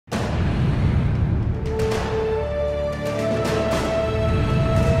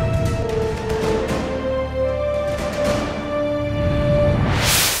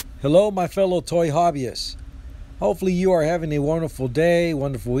Hello, my fellow toy hobbyists. Hopefully you are having a wonderful day,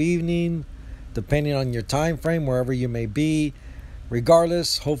 wonderful evening, depending on your time frame, wherever you may be.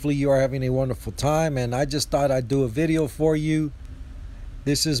 Regardless, hopefully you are having a wonderful time, and I just thought I'd do a video for you.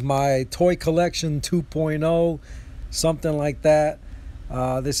 This is my toy collection 2.0, something like that.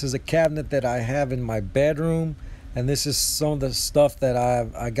 This is a cabinet that I have in my bedroom, and this is some of the stuff that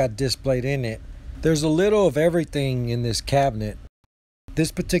I got displayed in it. There's a little of everything in this cabinet. This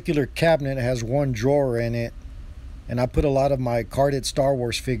particular cabinet has one drawer in it, and I put a lot of my carded Star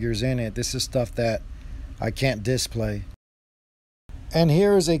Wars figures in it. This is stuff that I can't display. And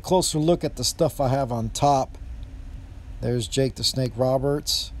here is a closer look at the stuff I have on top. There's Jake the Snake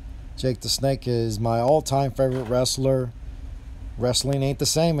Roberts. Jake the Snake is my all-time favorite wrestler. Wrestling ain't the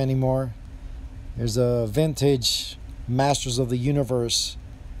same anymore. There's a vintage Masters of the Universe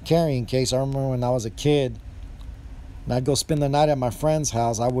carrying case. I remember when I was a kid, and I'd go spend the night at my friend's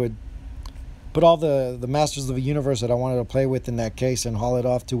house. I would put all the Masters of the Universe that I wanted to play with in that case and haul it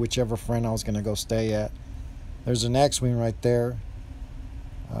off to whichever friend I was going to go stay at. There's an X-Wing right there,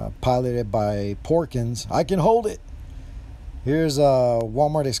 piloted by Porkins. I can hold it. Here's a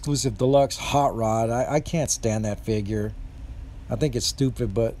Walmart exclusive deluxe Hot Rod. I can't stand that figure. I think it's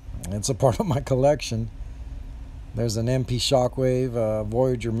stupid, but it's a part of my collection. There's an MP Shockwave,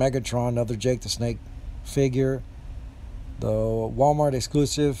 Voyager Megatron, another Jake the Snake figure. The Walmart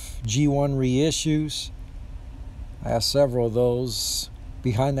exclusive G1 reissues. I have several of those.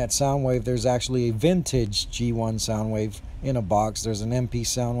 Behind that Soundwave, there's actually a vintage G1 Soundwave in a box. There's an MP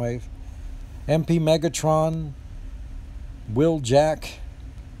Soundwave. MP Megatron, Wheeljack.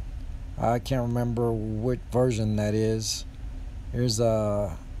 I can't remember what version that is. There's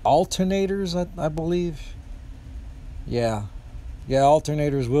alternators, I believe. Yeah,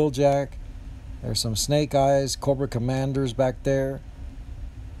 alternators, Wheeljack. There's some Snake Eyes, Cobra Commanders back there.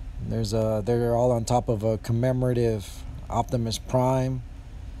 They're all on top of a commemorative Optimus Prime.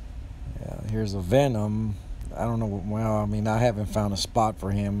 Here's a Venom. I don't know. Well, I mean, I haven't found a spot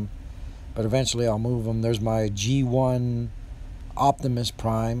for him, but eventually I'll move him. There's my G1 Optimus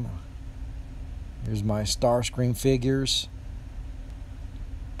Prime. Here's my Starscream figures.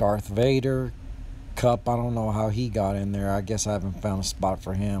 Darth Vader, Cup. I don't know how he got in there. I guess I haven't found a spot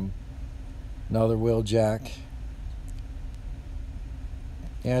for him. Another Wheeljack.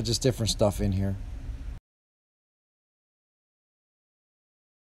 Yeah, just different stuff in here.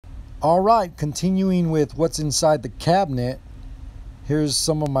 Alright, continuing with what's inside the cabinet. Here's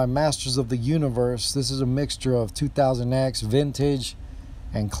some of my Masters of the Universe. This is a mixture of 2000X, vintage,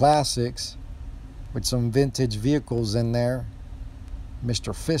 and classics, with some vintage vehicles in there.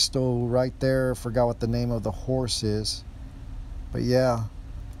 Mr. Fisto right there. Forgot what the name of the horse is. But yeah.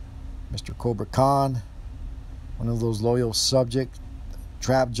 Mr. Cobra Khan, one of those loyal subject,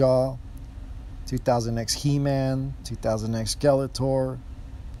 Trapjaw, 2000X He-Man, 2000X Skeletor,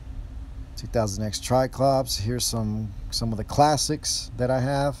 2000X Triclops. Here's some of the classics that I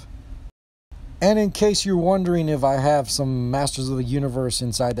have. And in case you're wondering if I have some Masters of the Universe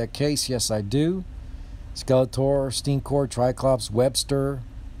inside that case, yes I do. Skeletor, Stinkor, Triclops, Webster,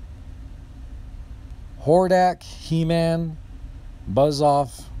 Hordak, He-Man,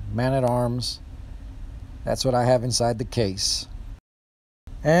 Buzz-Off, Man-at-Arms. That's what I have inside the case.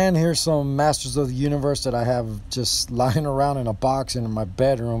 And here's some Masters of the Universe that I have just lying around in a box in my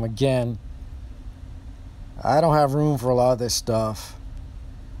bedroom. Again, I don't have room for a lot of this stuff.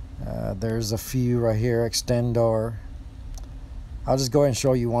 There's a few right here. Extendor. I'll just go ahead and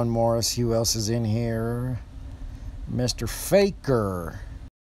show you one more. See who else is in here. Mr. Faker.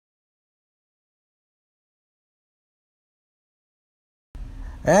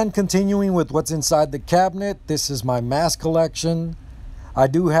 And continuing with what's inside the cabinet, this is my mask collection. I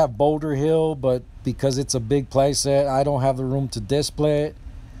do have Boulder Hill, but because it's a big playset, I don't have the room to display it.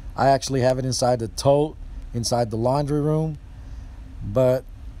 I actually have it inside the tote, inside the laundry room. But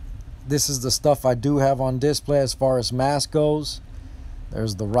this is the stuff I do have on display as far as mask goes.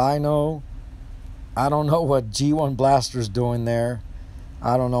 There's the Rhino. I don't know what G1 Blaster's doing there.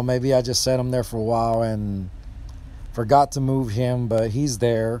 I don't know, maybe I just set him there for a while and forgot to move him, but he's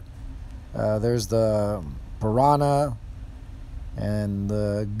there. There's the Piranha and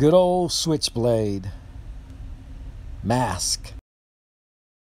the good old Switchblade mask.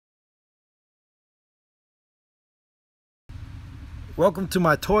 Welcome to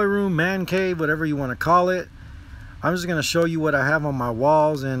my toy room, man cave, whatever you want to call it. I'm just going to show you what I have on my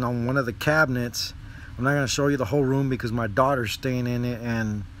walls and on one of the cabinets. I'm not going to show you the whole room because my daughter's staying in it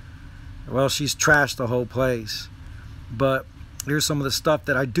and, well, she's trashed the whole place. But here's some of the stuff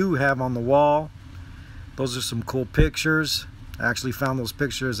that I do have on the wall. Those are some cool pictures. I actually found those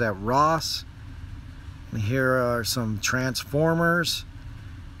pictures at Ross. And here are some Transformers,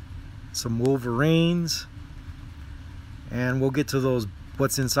 some Wolverines, and we'll get to those,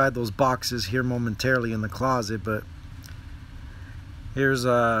 what's inside those boxes here momentarily in the closet. But here's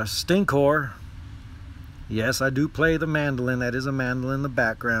a Stinkor. Yes, I do play the mandolin. That is a mandolin in the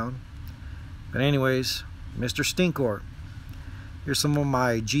background. But anyways, Mr. Stinkor. Here's some of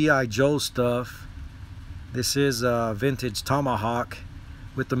my G.I. Joe stuff. This is a vintage Tomahawk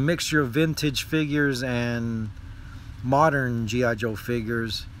with a mixture of vintage figures and modern G.I. Joe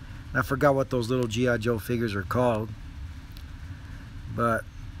figures. And I forgot what those little G.I. Joe figures are called. But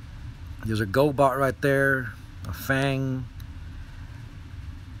there's a GoBot right there, a Fang,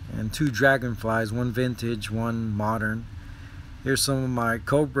 and 2 Dragonflies, one vintage, one modern. Here's some of my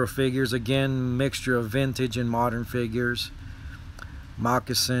Cobra figures, again mixture of vintage and modern figures.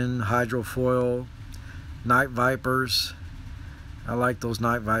 Moccasin, Hydrofoil, Night Vipers. I like those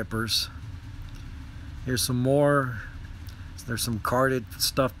Night Vipers. Here's some more. There's some carded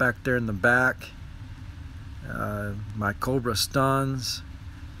stuff back there in the back. My Cobra Stuns.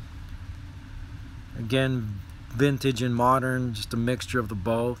 Again, vintage and modern, just a mixture of the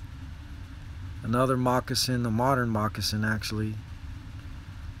both. Another Moccasin, a modern Moccasin actually,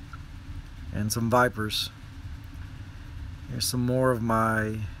 and some Vipers. Here's some more of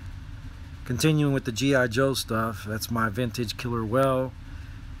my, continuing with the G.I. Joe stuff. That's my vintage Killer Whale.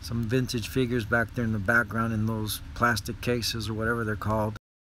 Some vintage figures back there in the background in those plastic cases or whatever they're called.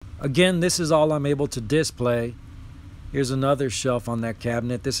 Again, this is all I'm able to display. Here's another shelf on that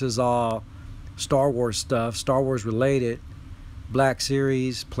cabinet. This is all Star Wars stuff, Star Wars related. Black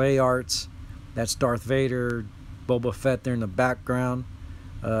Series, Play Arts. That's Darth Vader, Boba Fett there in the background.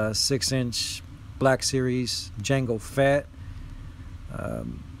 6-inch Black Series, Jango Fett.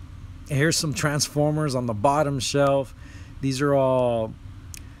 Here's some Transformers on the bottom shelf. These are all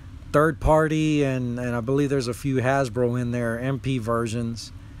third party, and I believe there's a few Hasbro in there, MP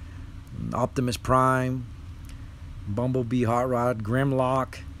versions. Optimus Prime, Bumblebee Hot Rod,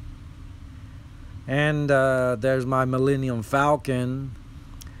 Grimlock. And there's my Millennium Falcon.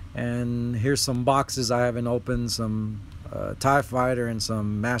 And here's some boxes I haven't opened, some TIE Fighter and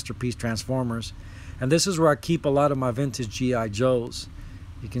some Masterpiece Transformers. And this is where I keep a lot of my vintage G.I. Joes.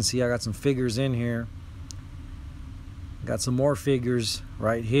 You can see I got some figures in here. Got some more figures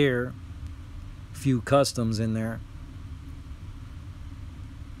right here. A few customs in there.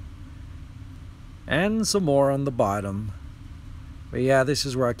 And some more on the bottom. But yeah, this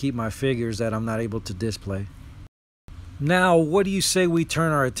is where I keep my figures that I'm not able to display. Now, what do you say we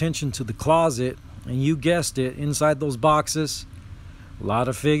turn our attention to the closet? And you guessed it, inside those boxes, a lot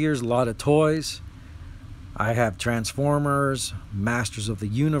of figures, a lot of toys. I have Transformers, Masters of the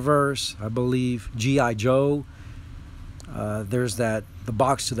Universe, I believe, G.I. Joe. There's the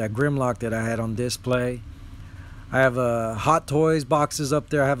box to that Grimlock that I had on display. I have Hot Toys boxes up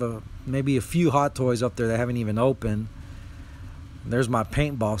there. I have maybe a few Hot Toys up there that I haven't even opened. There's my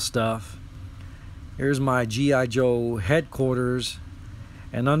paintball stuff. Here's my G.I. Joe headquarters,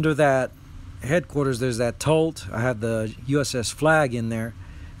 and under that headquarters there's that tote. I have the USS flag in there,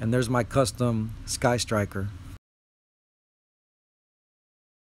 and there's my custom Sky Striker.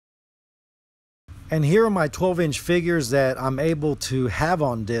 And here are my 12-inch figures that I'm able to have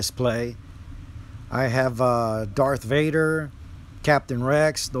on display. I have Darth Vader, Captain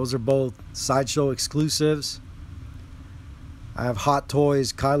Rex. Those are both Sideshow exclusives. I have Hot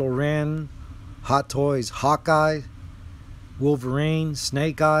Toys Kylo Ren, Hot Toys Hawkeye, Wolverine,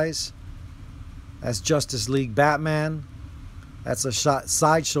 Snake Eyes. That's Justice League Batman. That's a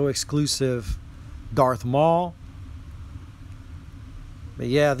Sideshow exclusive Darth Maul. But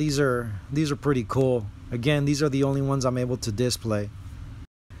yeah, these are pretty cool. Again, these are the only ones I'm able to display.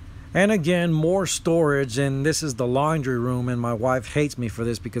 And again, more storage, and this is the laundry room, and my wife hates me for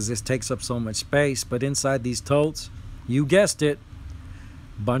this because this takes up so much space. But inside these totes, you guessed it,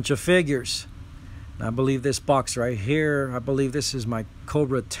 bunch of figures. I believe this box right here, I believe this is my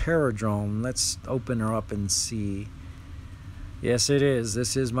Cobra Terrordrome. Let's open her up and see. Yes, it is.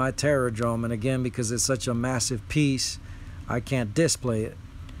 This is my Terrordrome, and again, because it's such a massive piece, I can't display it.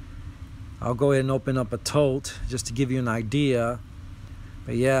 I'll go ahead and open up a tote just to give you an idea.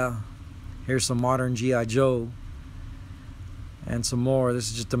 But yeah, here's some modern G.I. Joe and some more.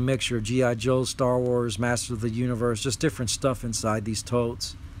 This is just a mixture of G.I. Joe, Star Wars, Masters of the Universe, just different stuff inside these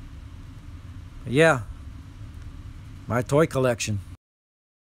totes. But yeah, my toy collection.